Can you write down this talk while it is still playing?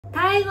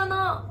タイ語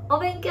のお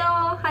勉強を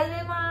始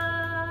め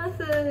ま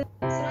す。สวัสดี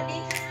ค่ะ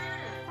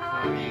ส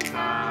วัสดี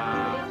ค่ะ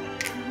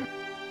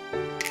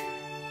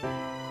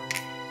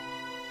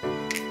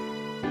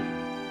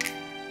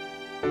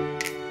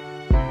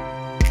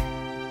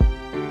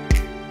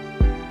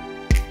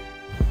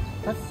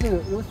ทัตสึ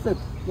รู้สึก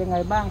ยังไง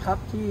บ้างครับ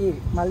ที่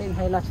มาเล่นใ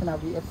ห้ราชนา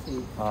VFC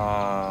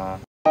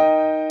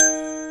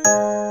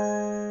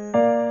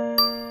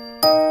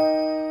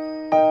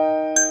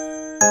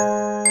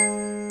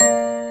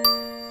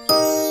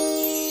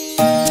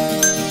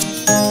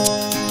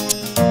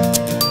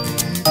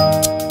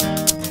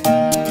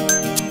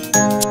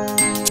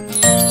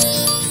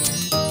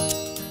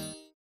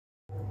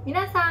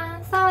皆さ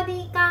ん、サワデ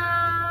ィーカ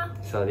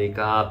ー。สวัสดีค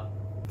รับ。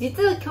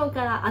実は今日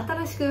から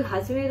新しく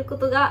始めるこ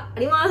とがあ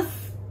りま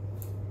す。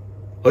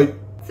はい。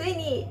つい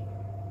に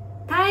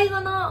タイ語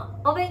の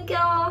お勉強を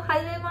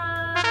始め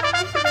ます。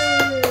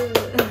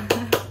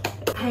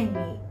タイに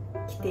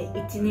来て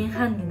1年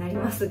半になり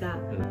ますが、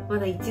ま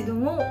だ一度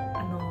も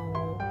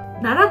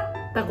習っ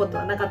たこと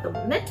はなかった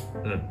もんね。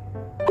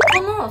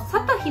この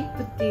サタヒッ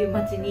プっていう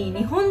街に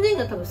日本人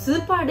が多分ス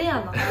ーパーレア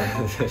なの。確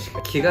か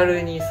に気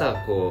軽に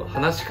さ、こう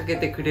話しかけ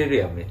てくれる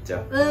やん、めっち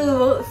ゃ。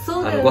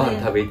そうだよね。ご飯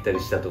食べ行ったり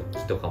した時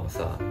とかも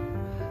さ、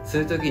そ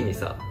ういう時に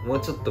さ、も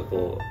うちょっと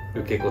こう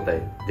受け答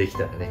えでき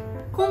たらね。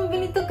コンビ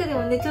ニとかで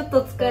もね、ちょっ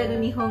と使え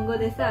る日本語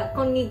でさ、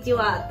こんにち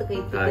はとか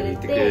言ってくれ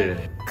て、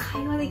ね、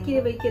会話でき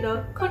ればいいけ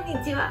ど、こんに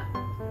ちは、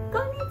こ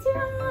んにち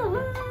は、わ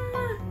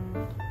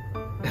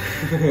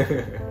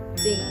ー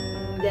ジーン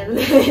みたいな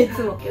ね、い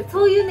つも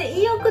そういうね、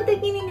意欲的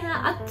にね、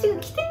あっちが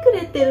来てく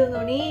れてる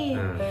のに、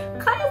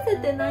返せ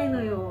てない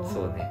のよ。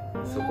そうね、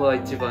そこは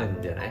一番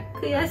じゃない？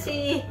悔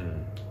しい、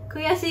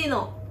悔しい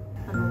の。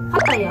パ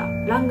タヤ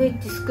ラングエッ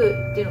ジスクール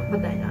っていうのが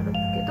パタヤにあるんだ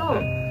けど、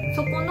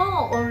そこ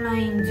のオンラ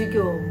イン授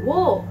業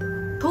を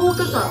10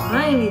日間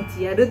毎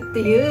日やるって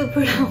いう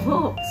プラン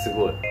をす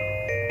ごい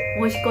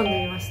申し込んで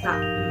みました。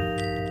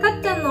た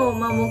っちゃんの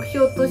目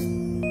標と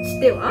し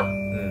ては、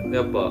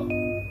やっぱ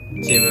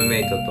チーム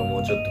メイトとも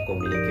うちょっとコ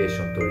ミュニケーシ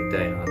ョン取り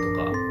たいなと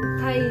か、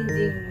タイ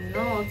人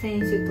の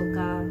選手とか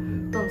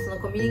とのその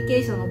コミュニケ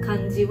ーションの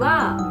感じ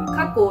は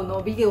過去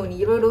のビデオに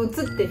いろいろ映っ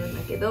てるん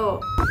だけ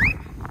ど、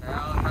แล้ว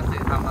ทัศ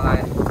น์ทำอะไร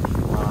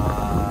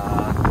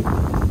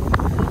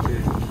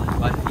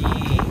วันนี้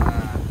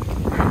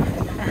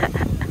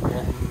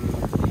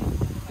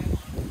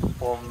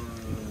ผม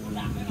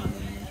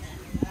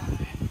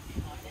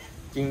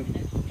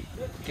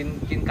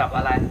กินกับอ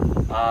ะไร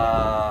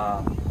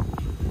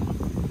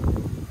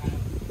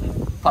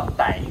ผัดไ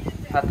ทย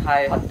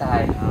โอ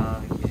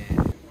เค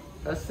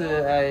ก็คือ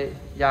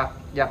อย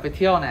ากไปเ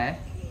ที่ยวไหน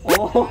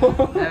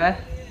ได้ไหม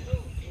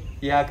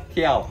อยากเ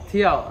ที่ยวเ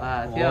ที่ยว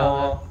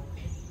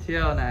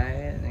ไหน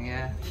อย่างเงี้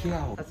ยเที่ย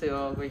วก็คือ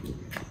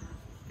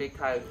speak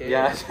Thai okay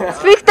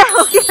Speak Thai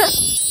okay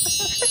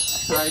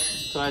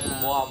try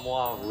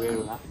more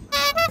well な。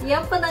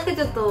やっぱなんか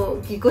ちょっと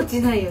ぎこち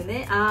ないよ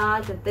ね。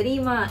だった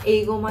り、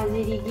英語混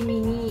じり気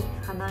味に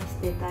話し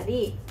てた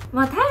り、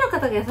タイの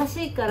方が優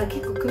しいから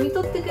結構汲み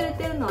取ってくれ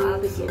てるのはあ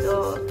るけ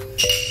ど、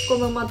こ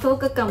の10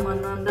日間学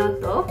んだ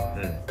後、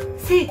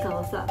成果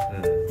をさ、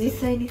実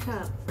際に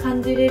さ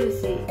感じれる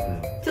し、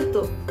ちょっ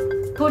と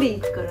取り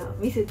行くから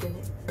見せてね。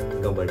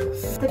頑張りま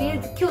す。とりあえ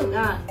ず今日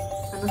が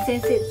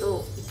先生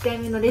と1回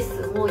目のレッス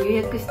ンを予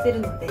約してる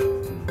ので、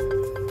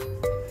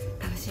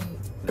楽しみ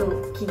と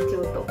緊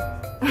張と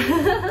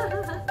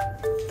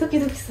ドキ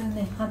ドキする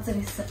ね、初レ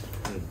ッスン。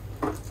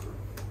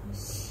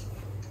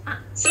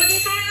สวัสดี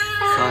ค่ะ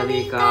สวัส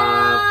ดีครั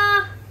บ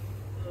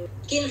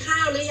กินข้า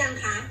วหรือยัง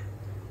คะ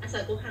อาศั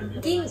ยกูหัง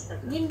กิ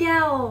น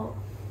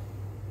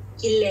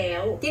แล้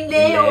ว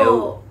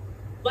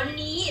วัน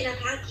นี้นะ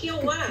คะเคียว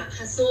ว่าค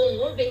าซุง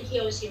ว่าเป็นเคี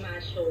ยวชิมา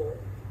โช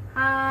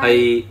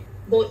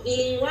โบอิ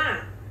งว่า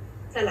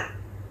สละ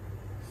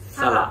ใ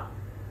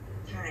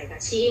ช่ค่ะ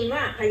ชิงว่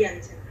าพยัญ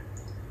ชน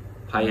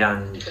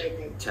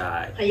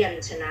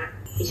ะ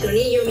一緒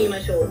に読みま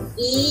しょう。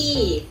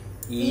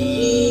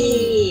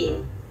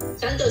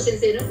ちゃんと先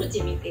生の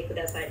口見てく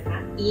ださいな。な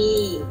ん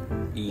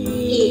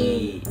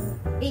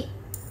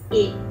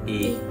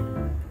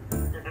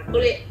かこ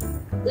れ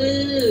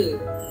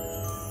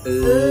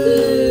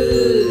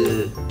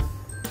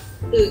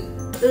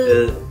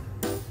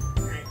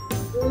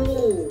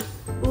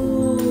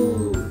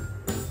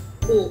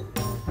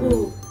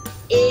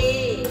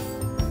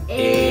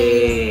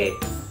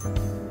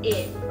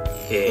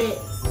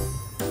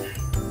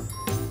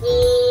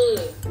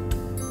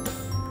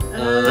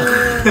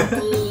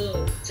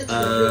ちょっと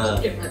聞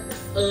いてもら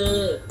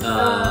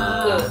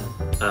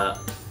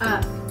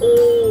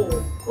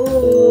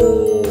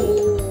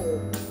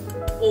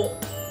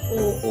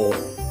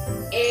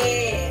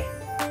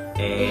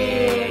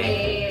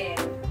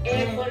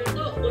これと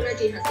同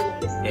じ発音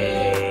ですね。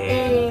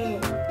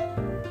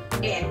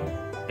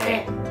は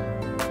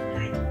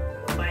い、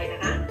5倍だ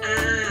な。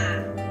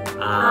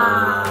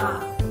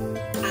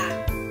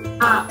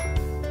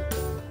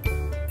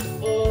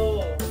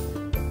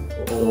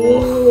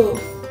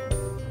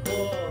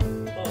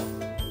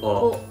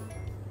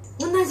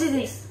同じ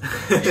です。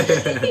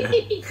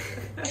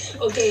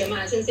オッケー、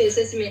まあ先生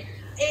説明。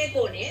英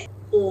語ね、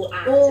お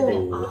あ、ちょ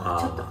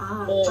っと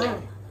あ、はい。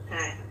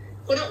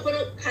この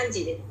漢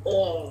字でお。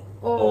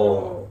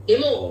で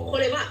もこ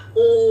れは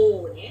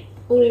おね。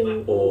これは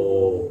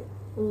お。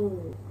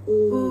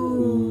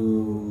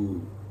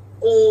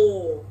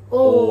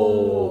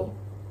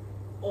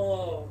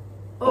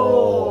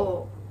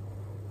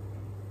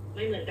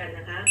ไม่เหมือนกันน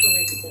ะคะคนล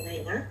ะจิตใจ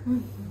นะ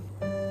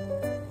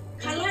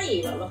คาไล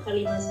はわかり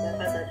ますか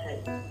ภาษาไทย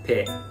ペ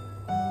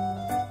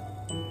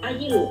อา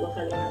ฮิรุわか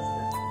りますか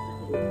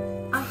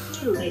อา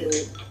ฮิรุ ไม่รู้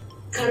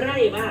คาไล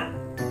ว่า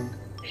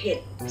เผ็ด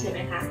ใช่ไหม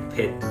คะペ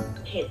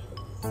เผ็ด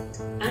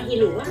อาฮิ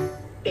รุว่า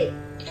เป็ด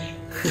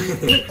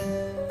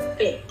เ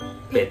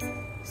ป็ด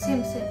เซม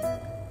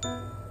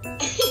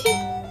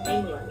ไม่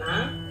เหมือนนะ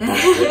ไ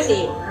ม่เส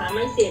มนะไ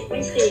ม่เสม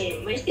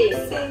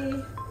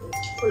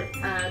これ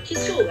キ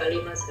シュがあ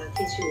りますか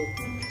キシュ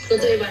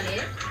例えばね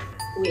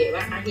上は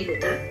アヒル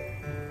な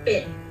เ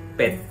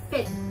ป็ดใ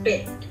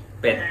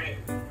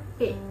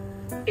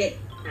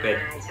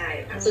ช่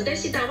สุดท้าย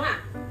ชิตาว่า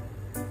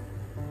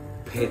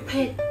ペ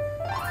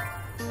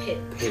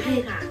ใช่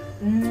ค่ะ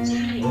ใ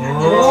ช่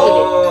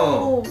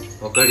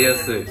わかりや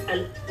すい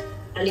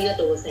ありがと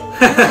うございます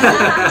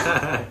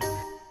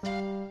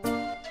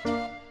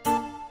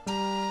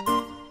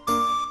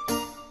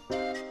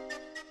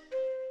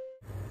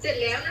เสร็จ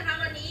แล้วนะคะ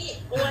วันนี้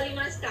終わり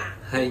ました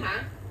นะคะ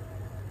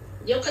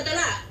よかった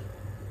ら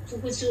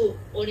復習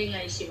お願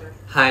いします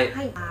はい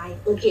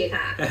โอเค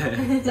ค่ะ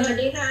สวัส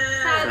ดีค่ะ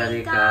สวัส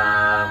ดีค่ะ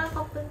ข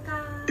อบคุณค่ะ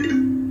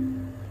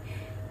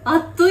あ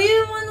っとい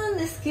う間なん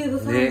ですけど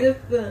30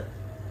分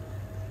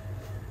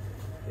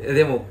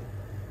でも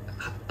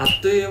あっ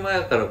という間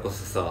やからこ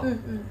そさ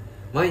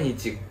毎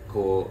日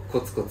こうコ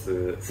ツコ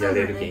ツや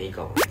れるけんいい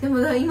かもでも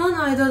今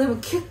の間でも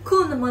結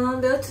構学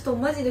んだよちょっと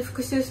マジで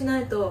復習しな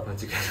いと間違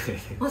いない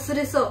ね忘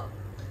れそう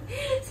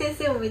先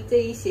生もめっちゃ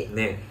いいし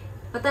ね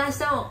また明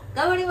日も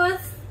頑張りま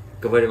す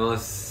頑張りま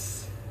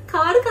す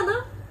変わるか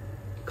な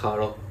変わ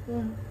ろう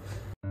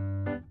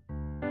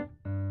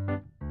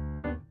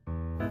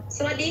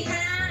สวัสดีค่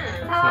ะ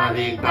สวัส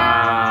ดีค่ะ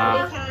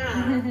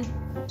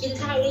กิน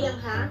ข้าวหรือยัง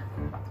คะ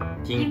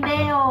กินเ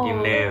ร็ว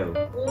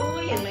โอ้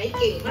ยอย่างไรเ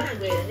ก่งมาก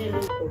เลยนะเนี่ยลู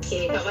กโอเค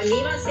ค่ะวันนี้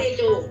ว่าเซโ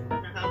จ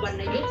นะคะวรร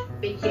ณยุกต์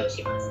เป็นเคียว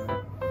ชิมัส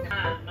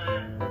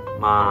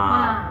มา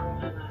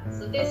そ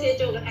して成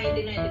長が入って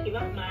ない時は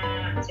ま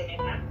あใช่ไหม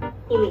คะ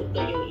คุรุと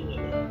いう意味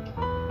でน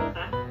ะค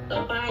ะต่อ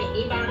ไป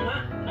2番は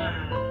มา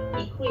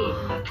อีคุย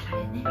ค่ะ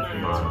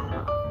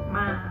ม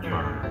า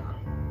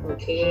โอ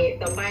เค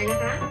ต่อไปนะ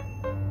คะ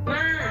ม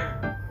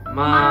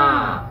า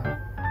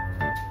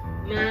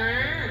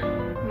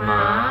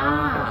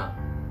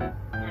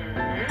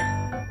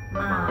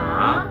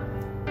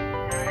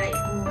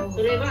そ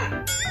れは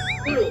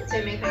来るใช่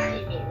ไหมคะ意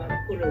味は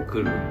来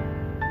る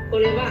こ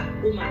れは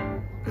馬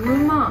で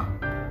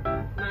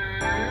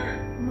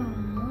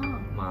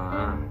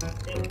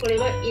もこれ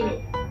は犬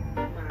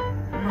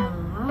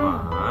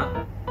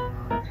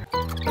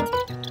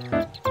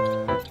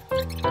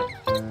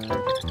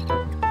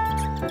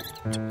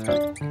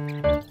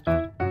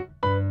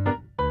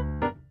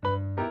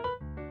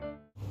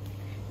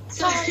ส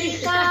วัสดี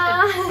ค่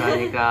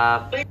ะ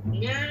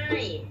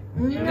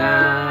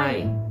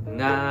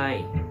ง่าย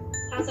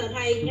ภาษาไท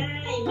ยง่า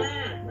ยมา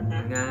กนะคะ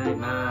ง่าย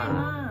มา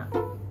ก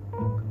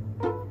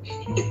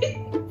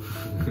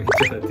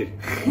ちょっと待って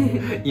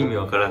意味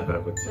わからんから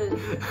こっち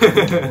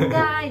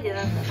ง่ายで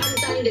なんだ簡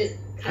単です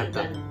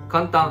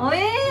簡単ภ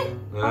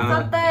าษา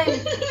ไทย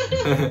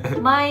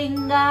ไม่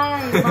ง่า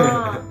ยมา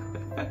ก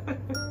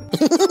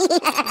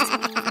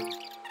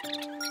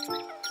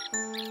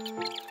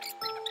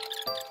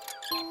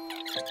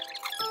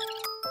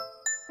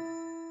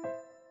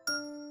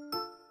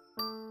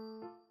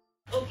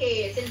โอเค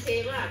เซนเซ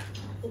ว่า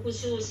ฟุกุ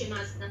ชูชิ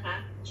มัสนะคะ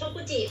โช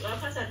กุจิว่า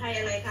ภาษาไทย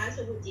อะไรคะโช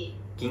กุจิ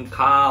กิน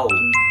ข้าว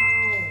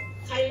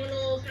ไคโมโน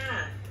ค่ะ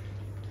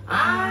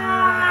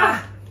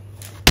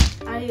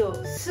あれよ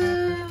ซื้อ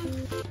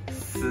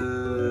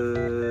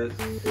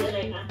อะไร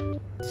คะ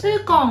ซื้อ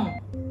กล่อง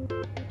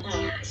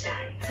ใช่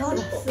そうだ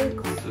ซื้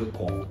อก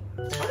ล่อง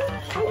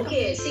โอเค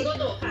仕事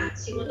ค่ะ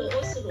仕事を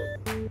する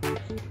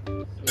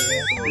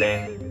練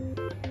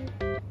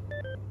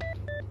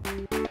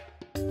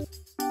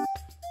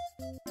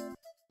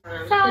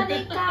สวัสดี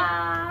ค่ะ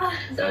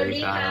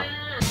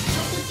โช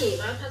กุจิ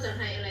ว่าภาษาไ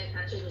ทยอะไรค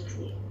ะโชกุ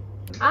จิ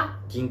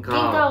กินข้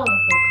าวの方か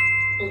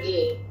โอเค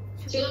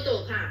仕事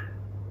ค่ะ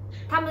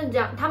ทำงา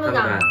น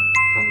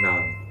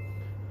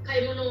ไค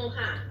โมโน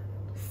ค่ะ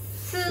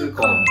ซื้อ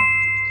กล่อง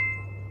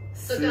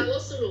สกาโอ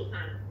สุรุ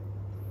ค่ะ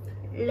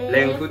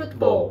練フット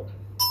ボー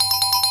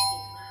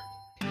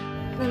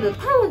ルなんだ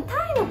多分タ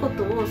イのこ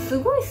とをす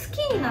ごい好き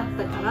になっ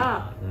たか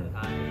ら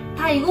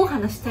タイ語を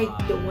話したいっ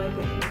て思え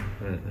たよね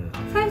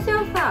最初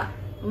はさ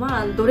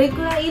まあどれ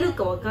くらいいる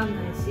かわかん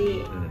ない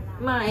し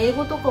まあ英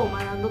語とかを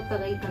学んどった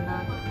らいいかな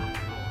とか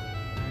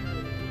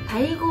タ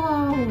イ語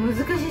はもう難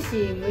しいし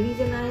無理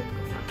じゃないとか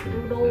さ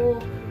いろい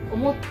ろ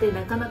思って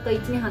なかなか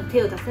1年半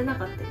手を出せな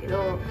かったけ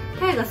ど、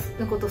タイ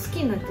のこと好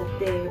きになっちゃっ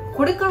て、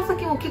これから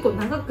先も結構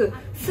長く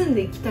住ん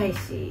でいきたい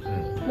し、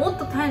もっ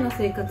とタイの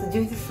生活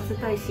充実させ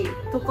たいし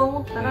とか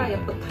思ったら、や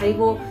っぱタイ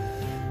語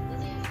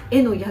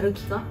へのやる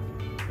気が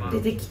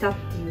出てきたっ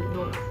ていう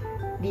のが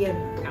リアル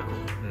なところ。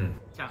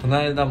この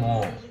間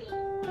も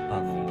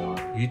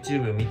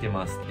YouTube 見て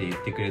ますって言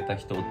ってくれた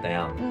人おった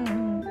や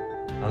ん、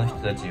あの人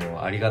たちに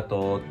もありが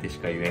とうってし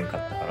か言えんか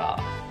ったから、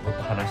もっ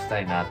と話した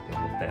いなって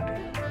思ったよ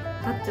ね。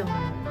たっちゃんも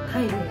タ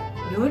イで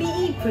より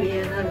いいプレイ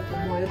ヤーになると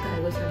思うよ、タ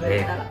イ語喋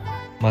れた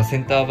ら。セ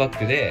ンターバッ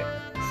クで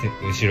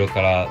後ろ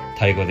から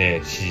タイ語で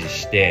指示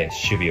して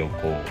守備を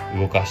こう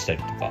動かしたり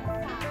とか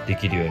で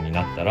きるように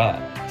なったら、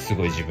す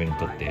ごい自分に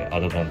とってア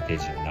ドバンテー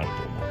ジになると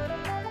思う。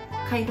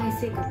海外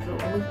生活を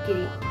思いっき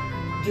り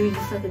充実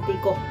させてい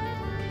こう。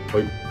は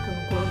い、この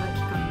コロナ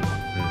期間も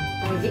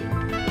大事、今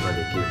で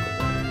きるこ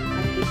とや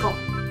っていこ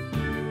う。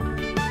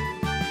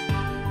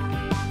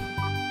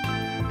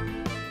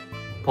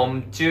ผม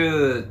ชื่อ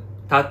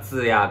ทัต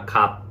สึยะค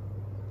รับ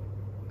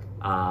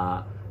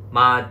ม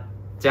า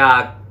จา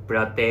กปร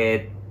ะเทศ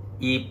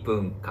ญี่ปุ่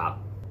นครับ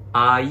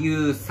อายุ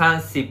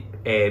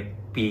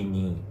31 ปี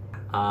นี้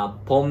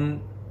ผม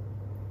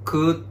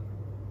คือ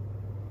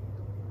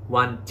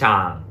วันจั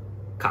นทร์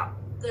ครับ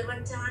เกิดวั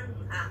นจันทร์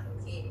โอ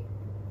เค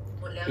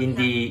หมดแล้วอิ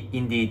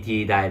นดีที่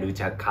ได้รู้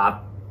จักครับ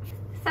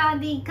สวัส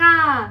ดีค่ะ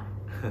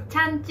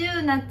ฉันชื่อ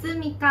นัทสึ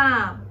มิค่ะ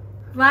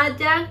มา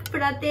จากป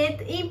ระเทศ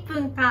ญี่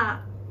ปุ่นค่ะ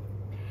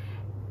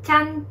ฉั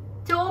น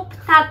ชอบ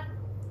ตัด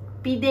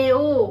วิดีโอ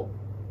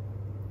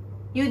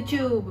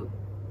YouTube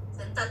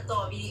ฉันตัดต่อ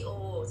วิดีโอ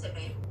ใช่ไหม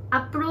อั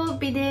ปโหลด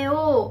วิดีโอ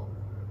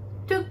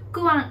ทุก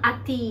วันอา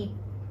ทิตย์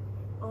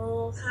โอ้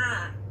ค่ะ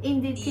อิน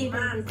ดีทีไ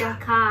ด้รู้จัก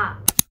ค่ะ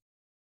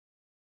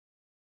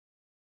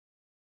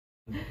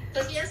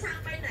ตัตสึยะซัง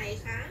ไปไหน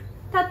คะ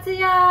ตัตสึ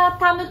ยะ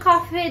ทำคา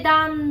เฟ่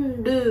ดัน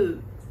ดู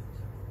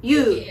อ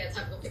ยู่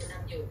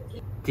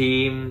ที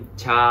ม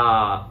ชา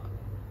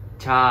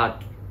ติ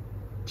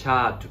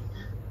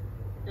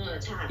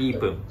ญี่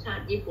ปุ่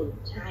น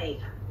ใช่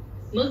ค่ะ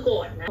เมื่อก่อ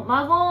นนะマ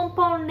ゴンポ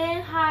ン恋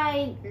愛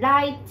来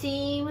チ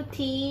ーム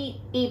ที่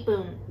ญี่ปุ่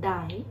นไ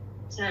ด้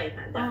ใช่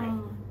ค่ะได้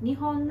日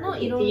本の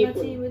いろんなチ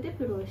ームでプ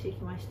ロをしてき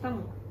ましたもん。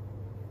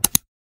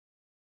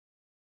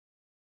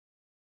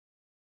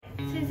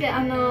先生、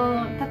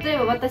例え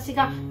ば私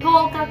が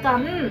10日間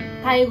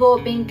タイ語を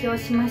勉強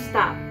しまし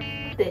た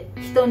って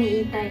人に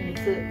言いたいんで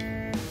す。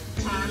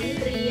ฉันเ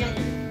รียน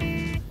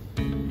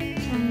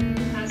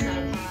ภาษา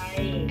ไท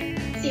ย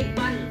10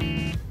 วัน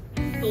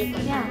10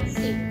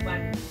 วั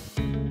น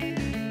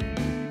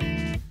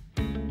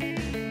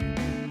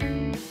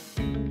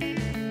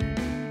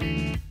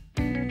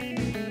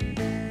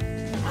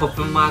ขอบ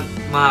คุณมาก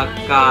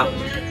ครับ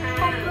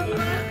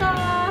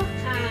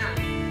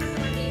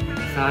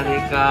สวัสดี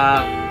ครั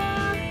บ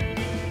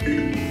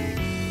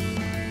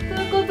と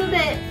いうことで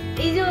以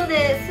上で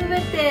全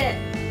て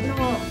の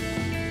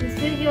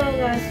授業が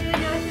終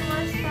了しま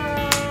した。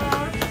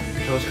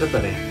楽しかった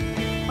ね。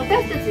私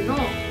たちの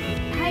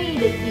タイ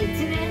歴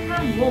1年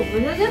半も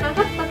無駄じゃな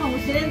かったかも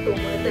しれんと思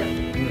えたよね。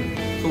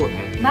そうね。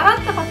習っ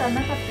たことは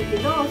なかったけ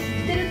ど、知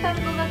ってる単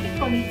語が結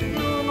構日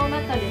常の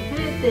中で増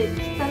え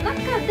てきた中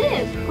で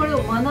これを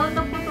学ん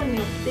だことに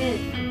よって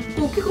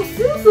こう結構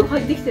スースー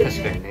入ってきてるね。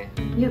確かにね。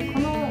いや、こ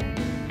の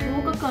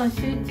10日間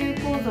集中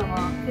講座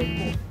は結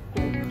構こ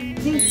う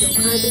人生を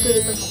変えてくれ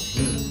たかもし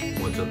れない。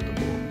もうちょっとこ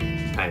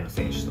うタイの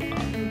選手とか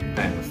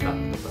タイのスタ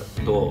ッフとか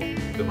と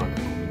うまく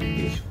コミュニ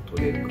ケーション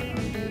取れるかなっ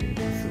て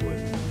すごい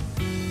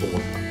思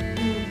った。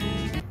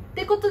っ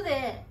てこと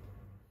で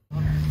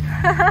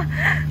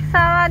ส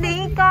วัสดี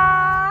ค่ะ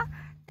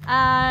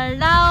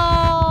เรา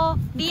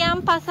เรียน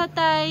ภาษาไ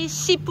ทย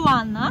10 วั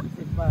นนะ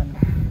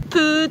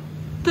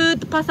พูด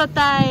ภาษาไ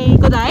ทย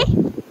ก็ได้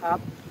ครับ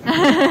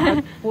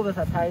พูดภาษ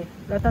าไทย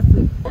แล้วถ้า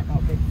สื่อโอ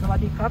เคสวัส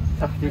ดีครับ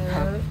สวัสดีค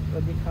รับส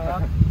วัสดีครับ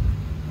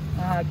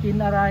กิน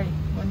อะไร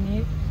วันนี้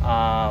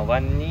วั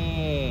นนี้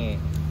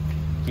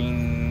กิน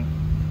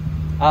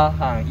อา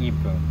หารญี่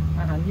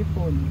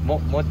ปุ่น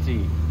โมจิ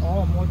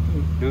โมจิ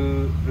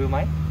รู้ไหม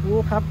รู้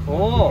ครับ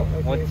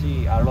โมจิ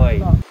อร่อย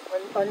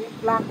ตอนนี้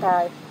ร่างกา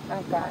ย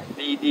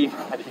ดีม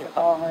าก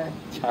เลย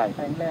ใช่แ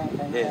ข็งแรง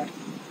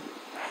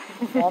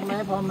พร้อมไหม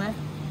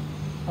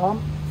พร้อม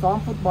ซ้อม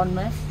ฟุตบอลไห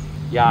ม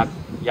อยาก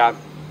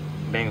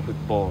เล่นฟุต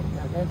บอลแ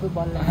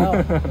ล้ว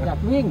อยาก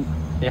วิ่ง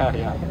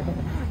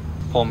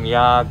ผมอย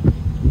าก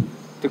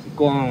ทุก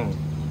คน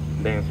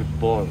เล่นฟุต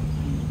บอล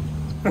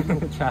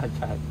ใช่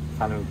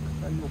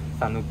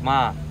สนุกม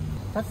าก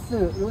ทัตสึ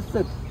รู้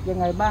สึกยัง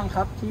ไงบ้างค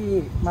รับที่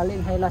มาเล่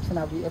นให้ราชน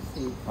าวี FC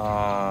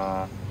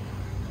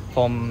ผ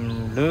ม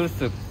รู้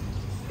สึก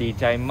ดี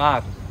ใจมา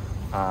ก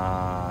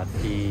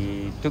ที่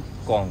ทุก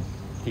คน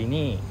ที่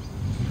นี่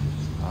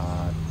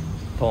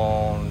ต้อ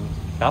น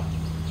รับ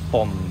ผ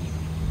ม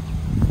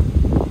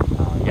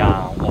อย่า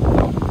งอบ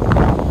อุ่น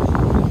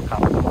ครับ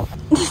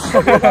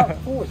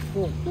พูด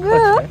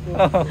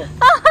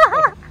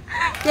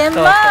เยี่ยม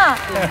มาก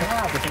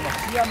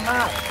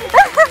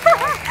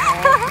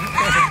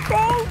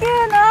Thank you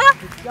นะ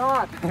ยอ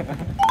ด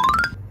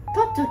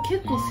たっちゃん結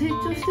構成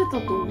長して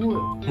たと思う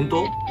よ。本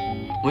当？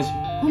マジ？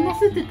話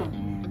せてたもん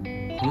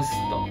ね。話せ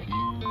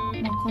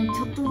まあ、この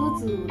ちょっと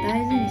ずつ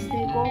大事にして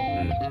いこう。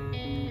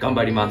た？頑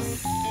張りま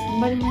す。頑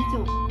張りましょ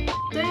う。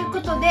という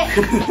ことで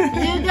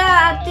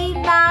juga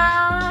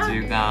atina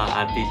juga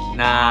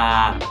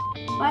atina。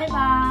バイ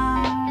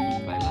バーイ。